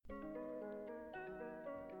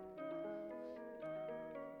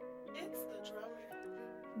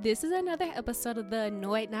This is another episode of the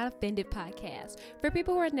Annoyed Not Offended podcast for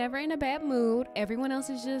people who are never in a bad mood. Everyone else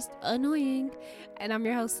is just annoying. And I'm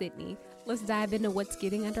your host, Sydney. Let's dive into what's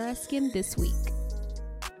getting under our skin this week.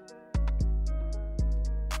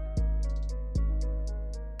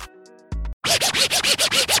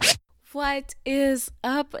 What is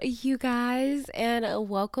up, you guys? And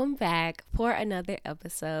welcome back for another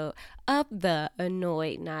episode of the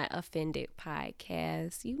Annoyed Not Offended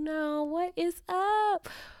podcast. You know what is up?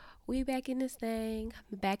 We back in this thing,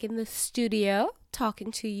 back in the studio,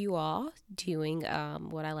 talking to you all, doing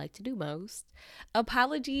what I like to do most.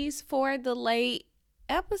 Apologies for the late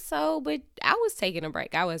episode, but I was taking a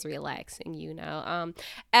break. I was relaxing, you know.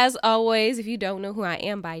 As always, if you don't know who I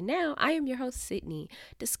am by now, I am your host, Sydney,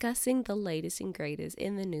 discussing the latest and greatest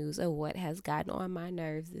in the news of what has gotten on my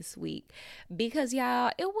nerves this week. Because,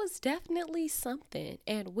 y'all, it was definitely something.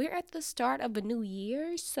 And we're at the start of a new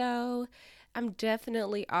year, so I'm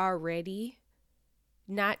definitely already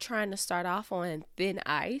not trying to start off on thin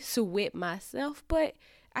ice with myself, but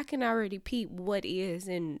I can already peep what is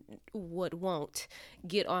and what won't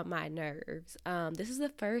get on my nerves. This is the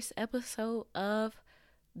first episode of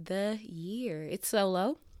the year. It's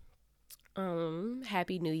solo.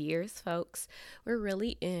 Happy New Year's, folks. We're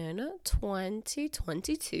really in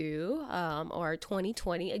 2022, or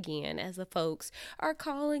 2020 again, as the folks are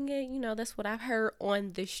calling it. You know, that's what I've heard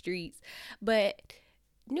on the streets. But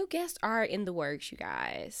new guests are in the works, you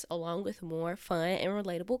guys, along with more fun and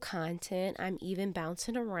relatable content. I'm even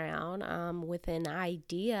bouncing around with an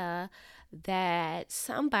idea that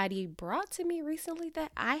somebody brought to me recently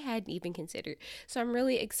that I hadn't even considered. So I'm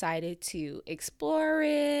really excited to explore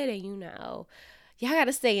it, and y'all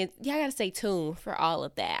gotta stay tuned for all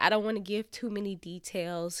of that. I don't want to give too many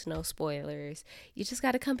details, no spoilers. You just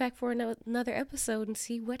gotta come back for another episode and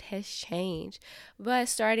see what has changed. But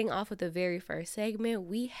starting off with the very first segment,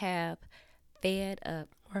 we have Fed Up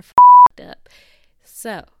or F***ed Up.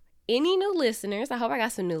 So, any new listeners, I hope I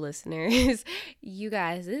got some new listeners. You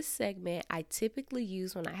guys, this segment I typically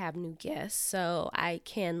use when I have new guests, so I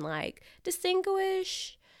can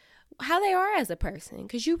distinguish how they are as a person,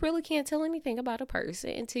 because you really can't tell anything about a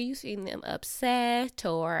person until you see them upset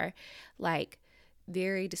or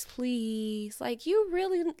very displeased. You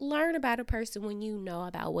really learn about a person when you know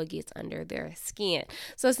about what gets under their skin.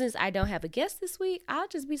 So since I don't have a guest this week, I'll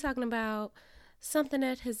just be talking about something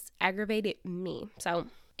that has aggravated me. So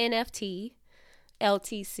NFT,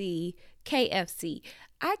 LTC, KFC,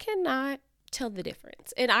 I cannot tell the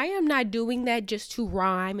difference. And I am not doing that just to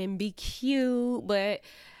rhyme and be cute, but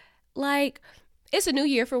it's a new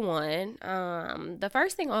year for one. The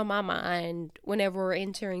first thing on my mind whenever we're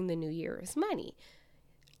entering the new year is money.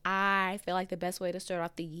 I feel like the best way to start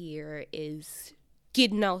off the year is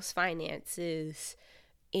getting those finances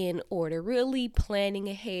in order, really planning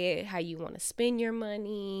ahead how you want to spend your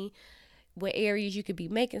money, what areas you could be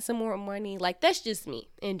making some more money. That's just me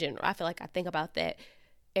in general. I feel like I think about that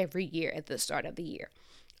every year at the start of the year.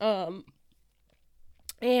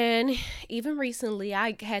 And even recently,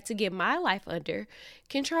 I had to get my life under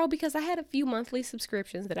control because I had a few monthly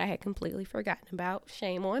subscriptions that I had completely forgotten about.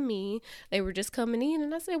 Shame on me. They were just coming in,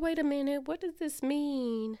 and I said, wait a minute, what does this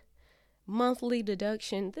mean? Monthly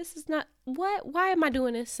deduction. This is not, what? Why am I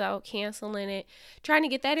doing this? So canceling it, trying to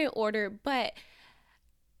get that in order. But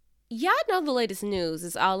y'all know the latest news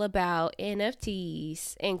is all about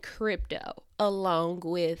NFTs and crypto, along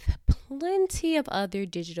with plenty of other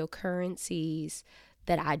digital currencies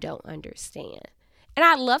that I don't understand. And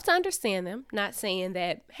I'd love to understand them, not saying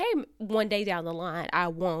that, hey, one day down the line, I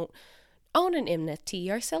won't own an NFT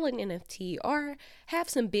or sell an NFT or have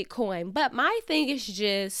some Bitcoin. But my thing is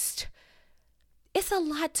just, it's a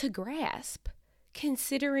lot to grasp,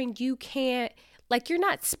 considering you can't, you're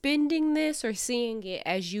not spending this or seeing it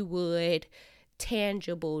as you would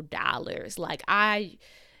tangible dollars. I'm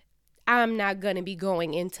not going to be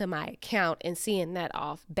going into my account and seeing that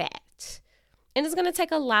off bat. And it's going to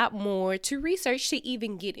take a lot more to research to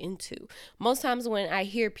even get into. Most times when I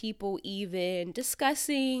hear people even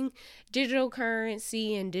discussing digital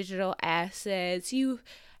currency and digital assets, you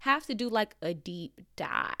have to do a deep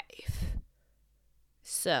dive.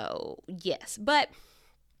 So, yes. But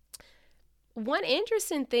one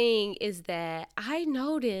interesting thing is that I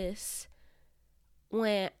noticed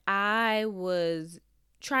when I was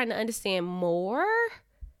trying to understand more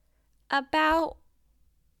about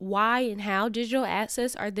why and how digital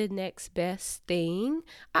assets are the next best thing,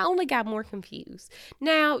 I only got more confused.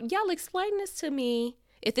 Now, y'all explain this to me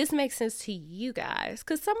if this makes sense to you guys,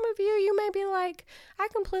 because some of you may be like, I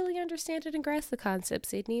completely understand it and grasp the concept,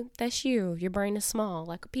 Sydney. That's you. Your brain is small,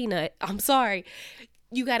 like a peanut. I'm sorry.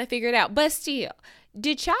 you got to figure it out. But still,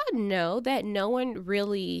 did y'all know that no one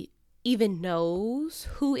really even knows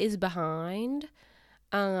who is behind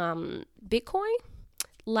Bitcoin?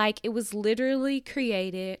 Like, it was literally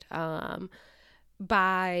created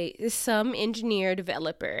by some engineer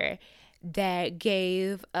developer that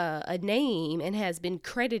gave a name and has been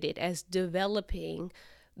credited as developing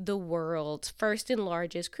the world's first and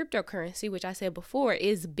largest cryptocurrency, which I said before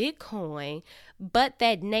is Bitcoin, but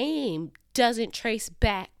that name doesn't trace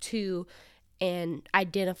back to an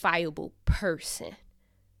identifiable person.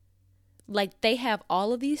 Like, they have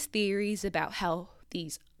all of these theories about how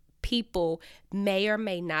these people may or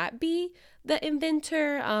may not be the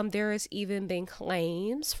inventor. There has even been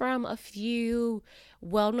claims from a few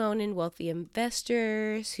well-known and wealthy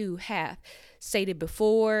investors who have stated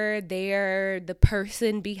before they're the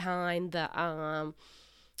person behind the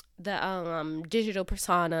digital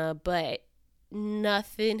persona, but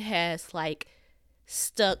nothing has like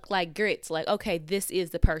stuck like grits. Like, okay, this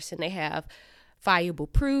is the person. They have viable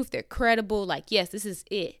proof. They're credible. Like, yes, this is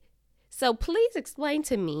it. So please explain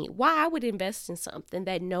to me why I would invest in something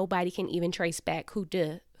that nobody can even trace back who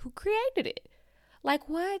created it. Like,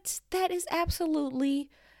 what? That is absolutely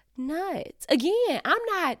nuts. Again, I'm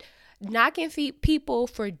not knocking people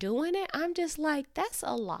for doing it. I'm just like, that's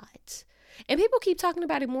a lot. And people keep talking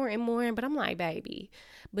about it more and more, but I'm like, baby,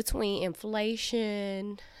 between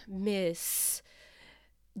inflation, Miss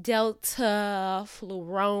Delta,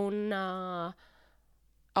 Florona,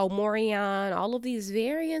 Omarion, all of these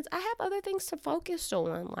variants, I have other things to focus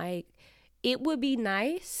on. Like, it would be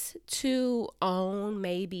nice to own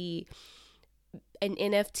maybe an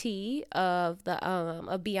NFT of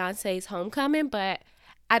of Beyonce's Homecoming, but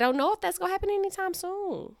I don't know if that's gonna happen anytime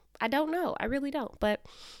soon. I don't know. I really don't. But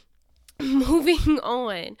moving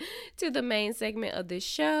on to the main segment of the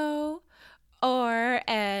show, or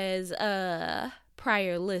as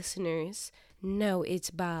prior listeners know,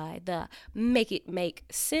 it's by the Make It Make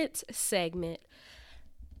Sense segment.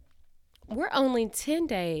 We're only 10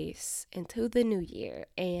 days into the new year,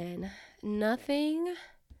 and nothing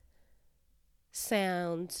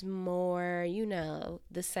sounds more,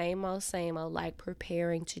 the same old, like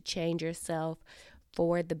preparing to change yourself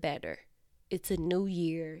for the better. It's a new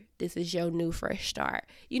year. This is your new fresh start.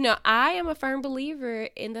 I am a firm believer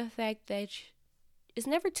in the fact that it's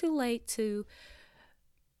never too late to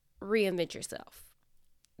reinvent yourself.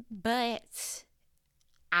 But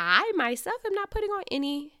I myself am not putting on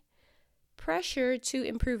any pressure to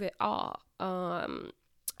improve at all.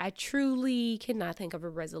 I truly cannot think of a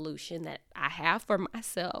resolution that I have for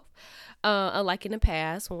myself. Unlike in the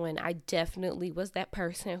past, when I definitely was that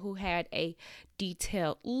person who had a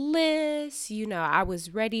detailed list. I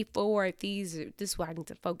was ready for this is what I need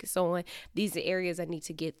to focus on. These are areas I need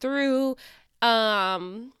to get through.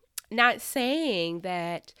 Not saying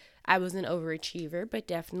that I was an overachiever, but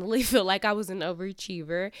definitely feel like I was an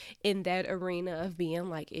overachiever in that arena of being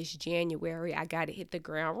like, it's January, I got to hit the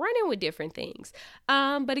ground running with different things.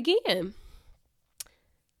 But again,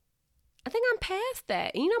 I think I'm past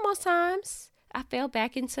that. Most times I fell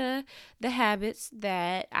back into the habits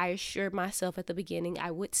that I assured myself at the beginning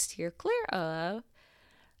I would steer clear of,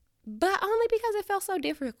 but only because it felt so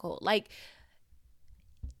difficult. Like,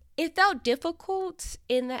 it felt difficult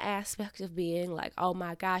in the aspect of being like, oh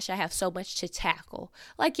my gosh, I have so much to tackle.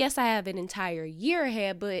 Like, yes, I have an entire year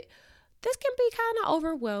ahead, but this can be kind of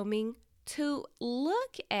overwhelming to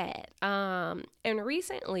look at. And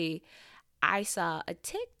recently I saw a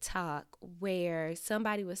TikTok where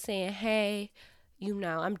somebody was saying, hey,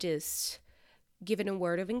 I'm just giving a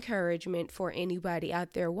word of encouragement for anybody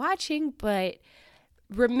out there watching, but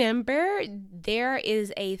remember, there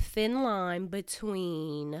is a thin line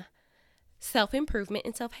between self-improvement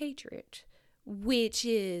and self-hatred, which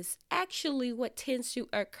is actually what tends to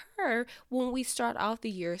occur when we start off the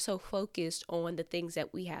year so focused on the things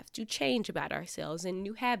that we have to change about ourselves and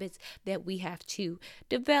new habits that we have to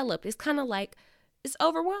develop. It's kind of like, it's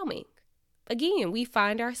overwhelming. Again, we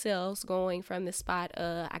find ourselves going from the spot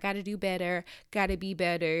of, I got to do better, got to be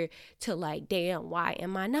better, to like, damn, why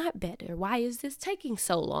am I not better? Why is this taking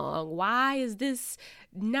so long? Why is this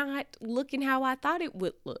not looking how I thought it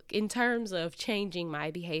would look in terms of changing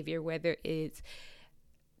my behavior, whether it's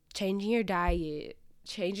changing your diet,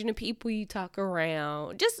 changing the people you talk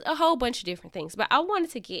around, just a whole bunch of different things. But I wanted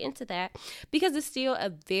to get into that because it's still a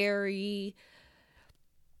very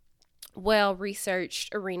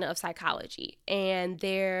well-researched arena of psychology, and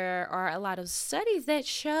there are a lot of studies that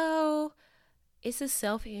show it's a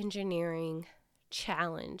self-engineering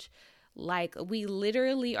challenge. Like, we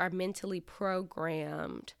literally are mentally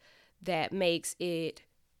programmed that makes it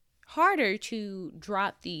harder to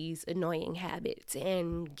drop these annoying habits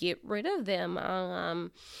and get rid of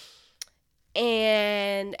them.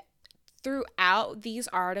 And throughout these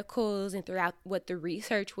articles and throughout what the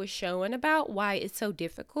research was showing about why it's so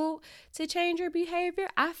difficult to change your behavior,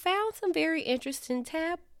 I found some very interesting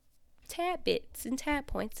tidbits and tab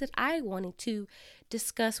points that I wanted to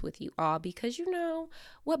discuss with you all, because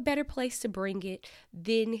what better place to bring it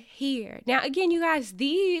than here. Now again, you guys,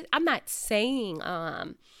 I'm not saying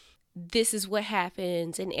this is what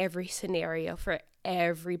happens in every scenario for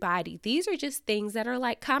everybody. These are just things that are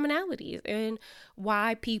like commonalities and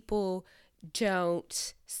why people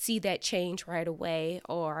don't see that change right away,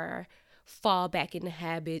 or fall back into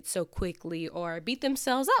habits so quickly, or beat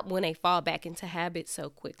themselves up when they fall back into habits so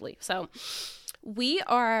quickly. So we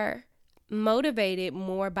are motivated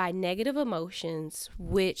more by negative emotions,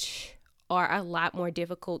 which are a lot more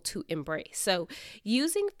difficult to embrace. So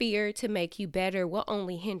using fear to make you better will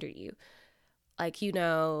only hinder you. Like,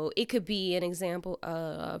 it could be an example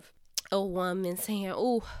of a woman saying,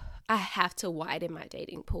 "Oh, I have to widen my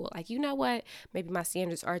dating pool. Like, you know what? Maybe my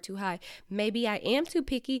standards are too high. Maybe I am too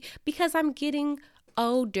picky because I'm getting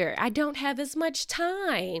older. I don't have as much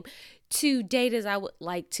time to date as I would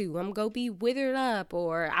like to. I'm going to be withered up,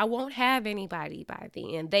 or I won't have anybody by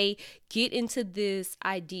then." They get into this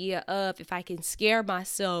idea of, if I can scare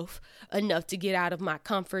myself enough to get out of my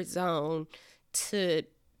comfort zone to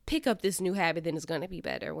pick up this new habit, then it's going to be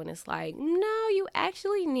better. When it's like, no, you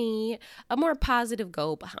actually need a more positive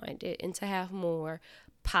goal behind it and to have more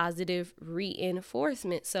positive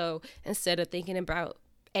reinforcement. So instead of thinking about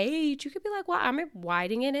age, you could be like, well, I'm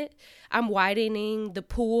widening the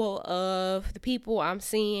pool of the people I'm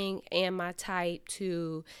seeing and my type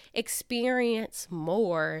to experience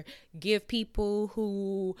more, give people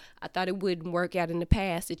who I thought it wouldn't work out in the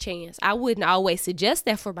past a chance. I wouldn't always suggest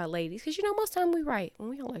that for my ladies, because most time we right when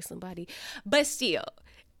we don't like somebody, but still,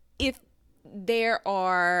 if there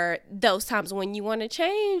are those times when you want to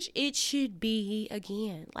change, it should be,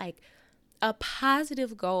 again, like a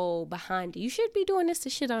positive goal behind it. You should be doing this to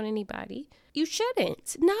shit on anybody. You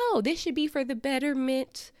shouldn't. No, this should be for the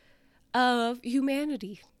betterment of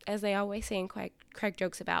humanity, as they always say and crack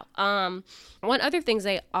jokes about. One other things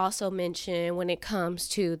they also mention when it comes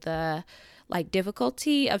to the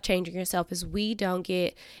difficulty of changing yourself is we don't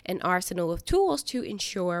get an arsenal of tools to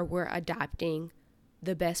ensure we're adopting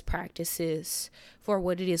the best practices for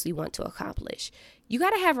what it is we want to accomplish. You got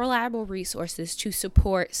to have reliable resources to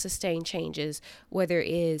support sustained changes, whether it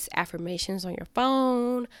is affirmations on your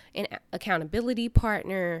phone, an accountability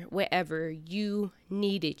partner, whatever you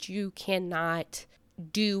need it. You cannot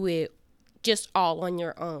do it just all on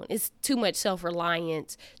your own. It's too much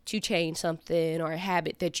self-reliance to change something or a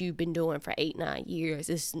habit that you've been doing for 8-9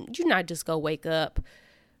 years. You're not just gonna wake up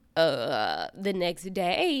the next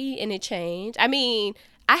day and it changed. I mean,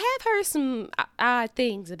 I have heard some odd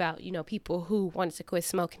things about, people who wanted to quit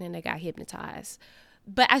smoking and they got hypnotized.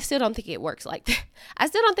 But I still don't think it works like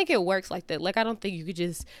that. Like, I don't think you could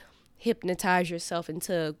just hypnotize yourself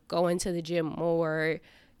into going to the gym more,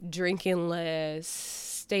 drinking less,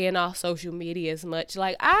 staying off social media as much.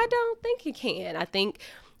 Like, I don't think you can. I think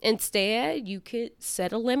instead you could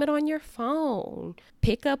set a limit on your phone,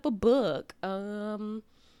 pick up a book,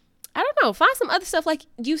 I don't know, find some other stuff. Like,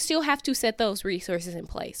 you still have to set those resources in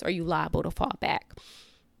place or you liable to fall back.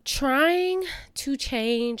 Trying to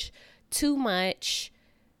change too much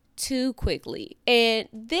too quickly. And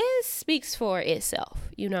this speaks for itself,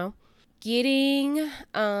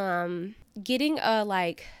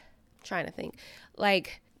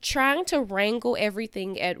 trying to wrangle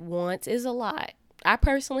everything at once is a lot. I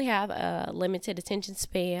personally have a limited attention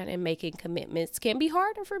span, and making commitments can be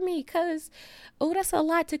harder for me because, that's a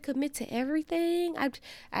lot to commit to everything.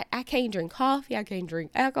 I can't drink coffee. I can't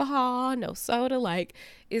drink alcohol, no soda. Like,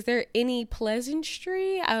 is there any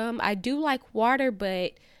pleasantry? I do like water,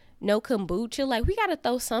 but no kombucha. Like, we got to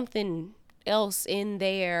throw something else in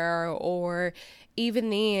there, or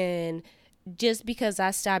even then, just because I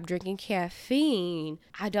stopped drinking caffeine,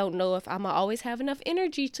 I don't know if I'm going to always have enough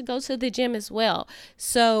energy to go to the gym as well.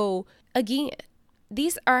 So again,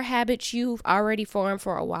 these are habits you've already formed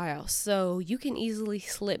for a while. So you can easily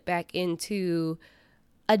slip back into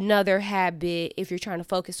another habit if you're trying to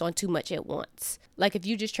focus on too much at once. Like, if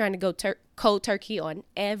you're just trying to go cold turkey on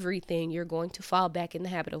everything, you're going to fall back in the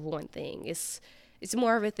habit of one thing. It's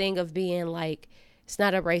more of a thing of being like, it's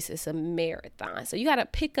not a race, it's a marathon. So you got to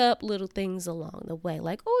pick up little things along the way.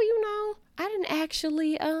 Like, I didn't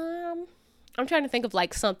actually, I'm trying to think of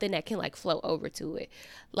like something that can like flow over to it.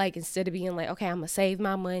 Like, instead of being like, okay, I'm going to save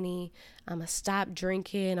my money, I'm going to stop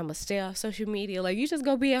drinking, I'm going to stay off social media. Like, you just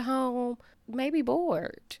go be at home, maybe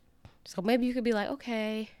bored. So maybe you could be like,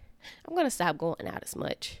 okay, I'm going to stop going out as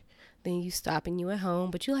much. Then you stop and you at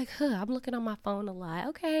home, but you're like, I'm looking on my phone a lot.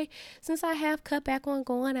 Okay, since I have cut back on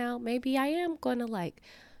going out, maybe I am going to like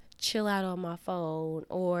chill out on my phone.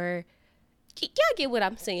 Or y'all get what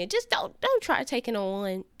I'm saying. Just don't try taking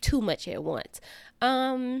on too much at once.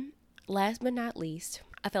 Last but not least,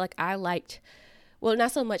 I feel like I liked, well,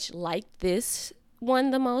 not so much like this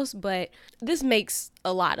one the most, but this makes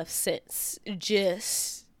a lot of sense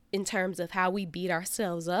just in terms of how we beat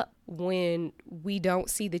ourselves up when we don't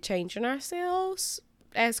see the change in ourselves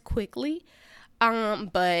as quickly.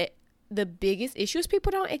 But the biggest issue is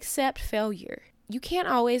people don't accept failure. You can't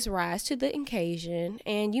always rise to the occasion,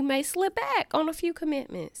 and you may slip back on a few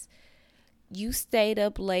commitments. You stayed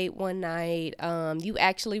up late one night. You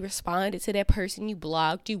actually responded to that person you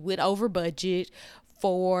blocked. You went over budget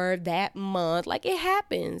for that month. Like, it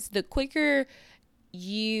happens. The quicker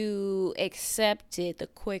you accept it, the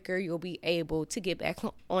quicker you'll be able to get back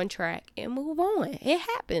on track and move on. It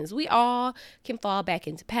happens. We all can fall back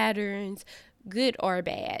into patterns, good or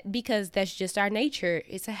bad, because that's just our nature.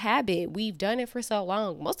 It's a habit. We've done it for so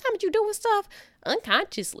long. Most times you're doing stuff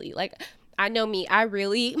unconsciously. Like, I know me, I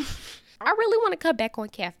really want to cut back on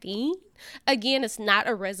caffeine. Again, it's not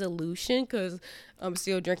a resolution because I'm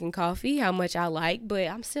still drinking coffee, how much I like, but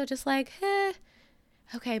I'm still just like,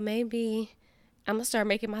 okay, maybe I'm going to start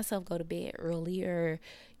making myself go to bed earlier.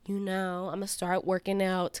 I'm going to start working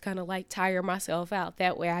out to kind of like tire myself out.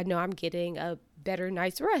 That way I know I'm getting a better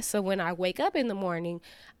night's rest. So when I wake up in the morning,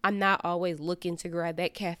 I'm not always looking to grab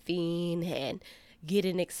that caffeine and get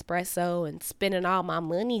an espresso and spending all my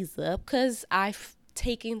monies up, because I've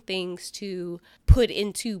taken things to put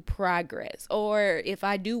into progress. Or if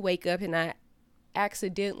I do wake up and I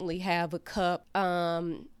accidentally have a cup,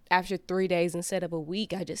 after 3 days instead of a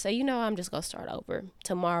week, I just say, I'm just going to start over.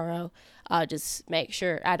 Tomorrow, I'll just make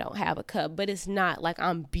sure I don't have a cup. But it's not like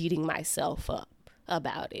I'm beating myself up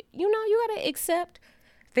about it. You got to accept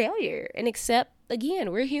failure and accept,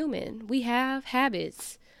 again, we're human. We have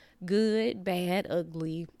habits, good, bad,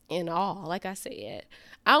 ugly, and all. Like I said,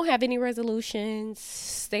 I don't have any resolutions,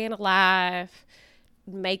 staying alive,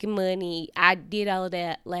 making money. I did all of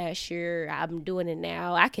that last year. I'm doing it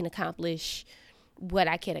now. I can accomplish what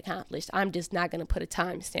I can accomplish. I'm just not going to put a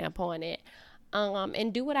timestamp on it.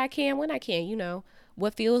 And do what I can when I can.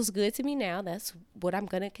 What feels good to me now, that's what I'm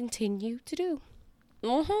going to continue to do.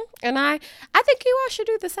 And I think you all should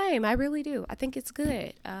do the same. I really do. I think it's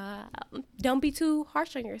good. Don't be too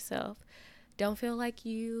harsh on yourself. Don't feel like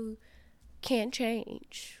you can't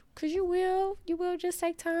change, because you will. Just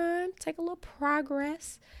take time, take a little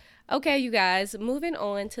progress. Okay, you guys, moving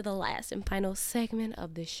on to the last and final segment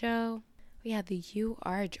of the show. We have the You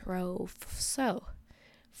Are Drove. So,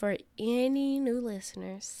 for any new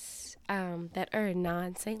listeners that are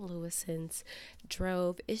non-St. Louisans,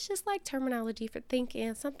 drove is just like terminology for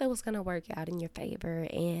thinking something was going to work out in your favor,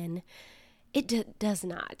 and it does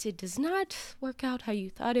not. It does not work out how you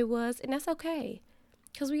thought it was, and that's okay.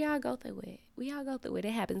 Because we all go through it.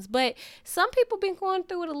 It happens. But some people been going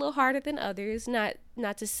through it a little harder than others. Not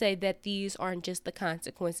to say that these aren't just the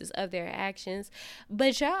consequences of their actions.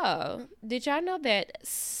 But did y'all know that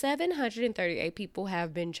 738 people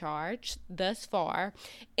have been charged thus far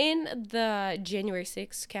in the January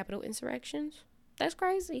 6th Capitol insurrections? That's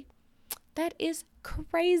crazy. That is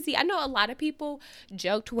crazy. I know a lot of people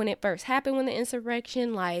joked when it first happened, when the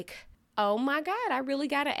insurrection, like, oh my God, I really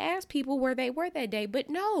got to ask people where they were that day. But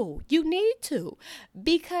no, you need to,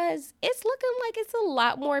 because it's looking like it's a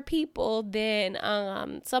lot more people than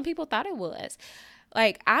some people thought it was.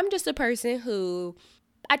 Like, I'm just a person who,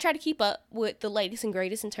 I try to keep up with the latest and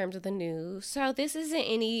greatest in terms of the news. So this isn't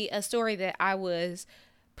a story that I was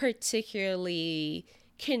particularly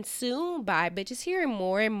consumed by, but just hearing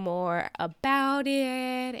more and more about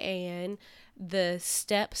it and the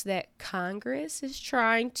steps that Congress is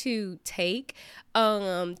trying to take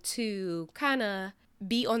to kind of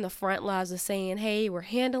be on the front lines of saying, hey, we're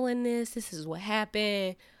handling this is what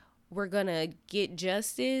happened, we're gonna get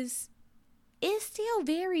justice, is still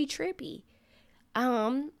very trippy.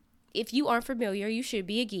 If you aren't familiar, you should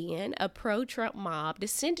be. Again, a pro-Trump mob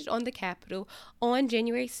descended on the Capitol on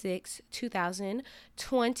January 6,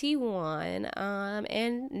 2021.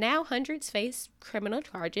 And now hundreds face criminal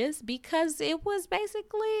charges because it was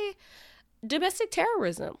basically domestic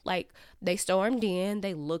terrorism. Like, they stormed in,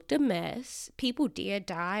 they looked a mess. People did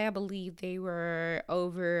die. I believe they were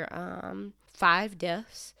over 5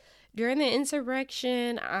 deaths. During the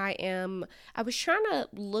insurrection, I was trying to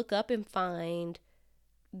look up and find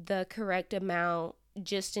the correct amount,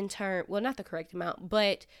 just in turn, well, not the correct amount,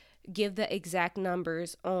 but give the exact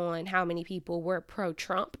numbers on how many people were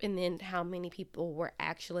pro-Trump and then how many people were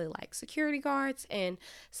actually like security guards and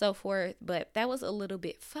so forth. But that was a little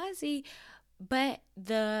bit fuzzy. But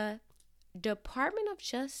the Department of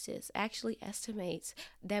Justice actually estimates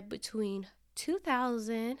that between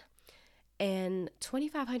 2,000 and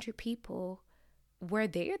 2,500 people were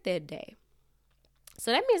there that day.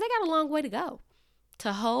 So that means they got a long way to go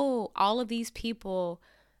to hold all of these people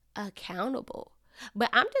accountable. But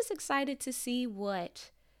I'm just excited to see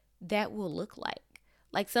what that will look like.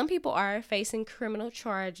 Like, some people are facing criminal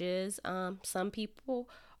charges. Some people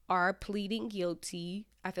are pleading guilty.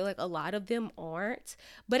 I feel like a lot of them aren't.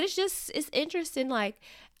 But it's interesting. Like,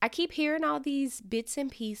 I keep hearing all these bits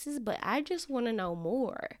and pieces, but I just want to know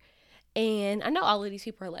more. And I know all of these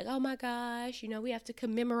people are like, oh my gosh, we have to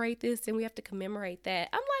commemorate this and we have to commemorate that.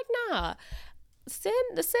 I'm like, nah,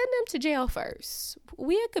 send them to jail first.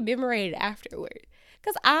 We'll commemorate it afterward.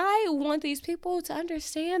 Because I want these people to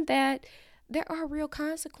understand that there are real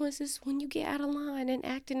consequences when you get out of line and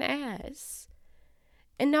act an ass.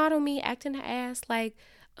 And not on me acting an ass like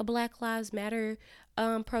a Black Lives Matter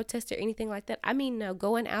protest or anything like that. I mean, no,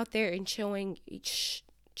 going out there and showing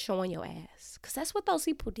your ass. Because that's what those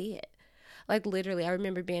people did. Like, literally, I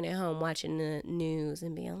remember being at home watching the news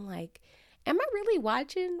and being like, am I really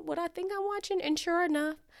watching what I think I'm watching? And sure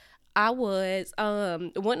enough, I was.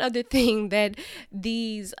 One other thing that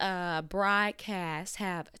these broadcasts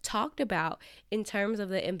have talked about in terms of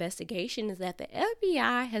the investigation is that the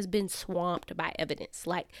FBI has been swamped by evidence.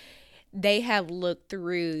 Like, they have looked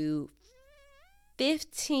through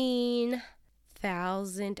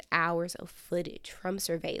 15,000 hours of footage from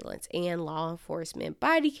surveillance and law enforcement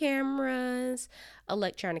body cameras,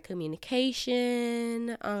 electronic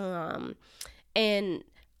communication, and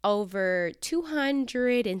over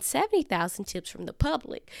 270,000 tips from the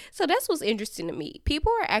public. So that's what's interesting to me.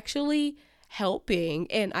 People are actually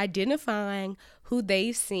helping and identifying who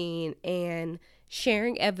they've seen and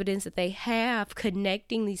sharing evidence that they have,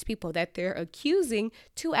 connecting these people that they're accusing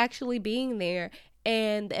to actually being there.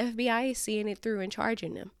 And the FBI is seeing it through and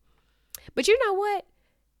charging them. But you know what?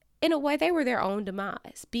 In a way, they were their own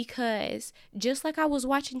demise, because just like I was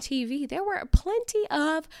watching TV, there were plenty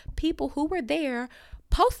of people who were there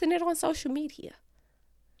posting it on social media.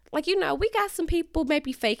 Like, we got some people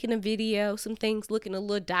maybe faking a video, some things looking a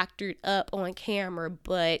little doctored up on camera,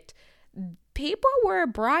 but people were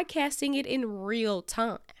broadcasting it in real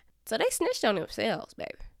time. So they snitched on themselves,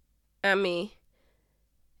 baby. I mean,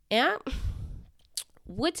 yeah,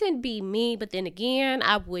 wouldn't be me, but then again,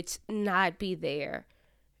 I would not be there.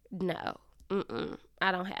 No,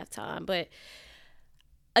 I don't have time. But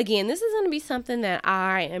again, this is going to be something that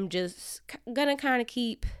I am just going to kind of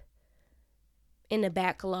keep in the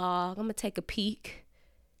backlog. I'm going to take a peek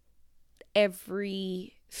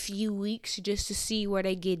every few weeks just to see where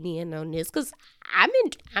they getting in on this, because I'm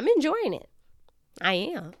enjoying it. I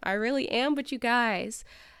am. I really am. But you guys,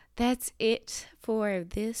 that's it for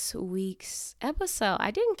this week's episode.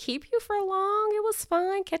 I didn't keep you for long. It was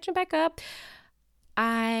fun catching back up.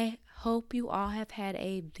 I hope you all have had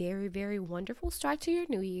a very, very wonderful start to your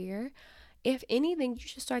new year. If anything, you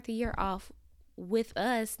should start the year off with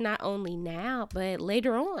us, not only now, but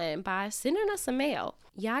later on, by sending us a mail.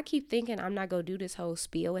 Y'all keep thinking I'm not going to do this whole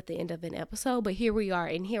spiel at the end of an episode, but here we are,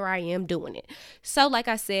 and here I am doing it. So like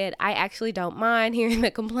I said, I actually don't mind hearing the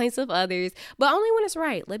complaints of others, but only when it's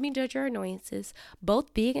right. Let me judge your annoyances,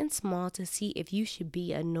 both big and small, to see if you should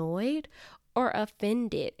be annoyed or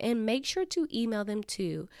offended. And make sure to email them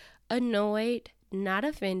to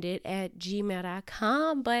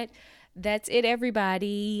annoyednotoffended@gmail.com. But that's it,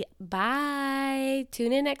 everybody. Bye.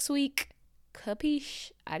 Tune in next week.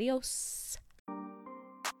 Capiche? Adios.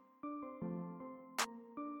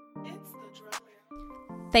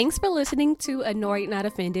 Thanks for listening to Annoyed Not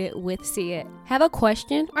Offended with Sia. Have a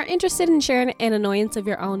question or interested in sharing an annoyance of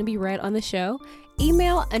your own to be read on the show?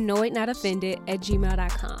 Email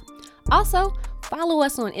annoyednotoffended@gmail.com. Also, follow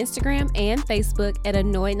us on Instagram and Facebook at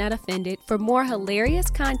Annoyed Not Offended for more hilarious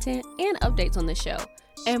content and updates on the show.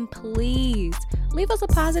 And please leave us a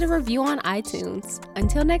positive review on iTunes.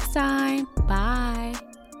 Until next time, bye.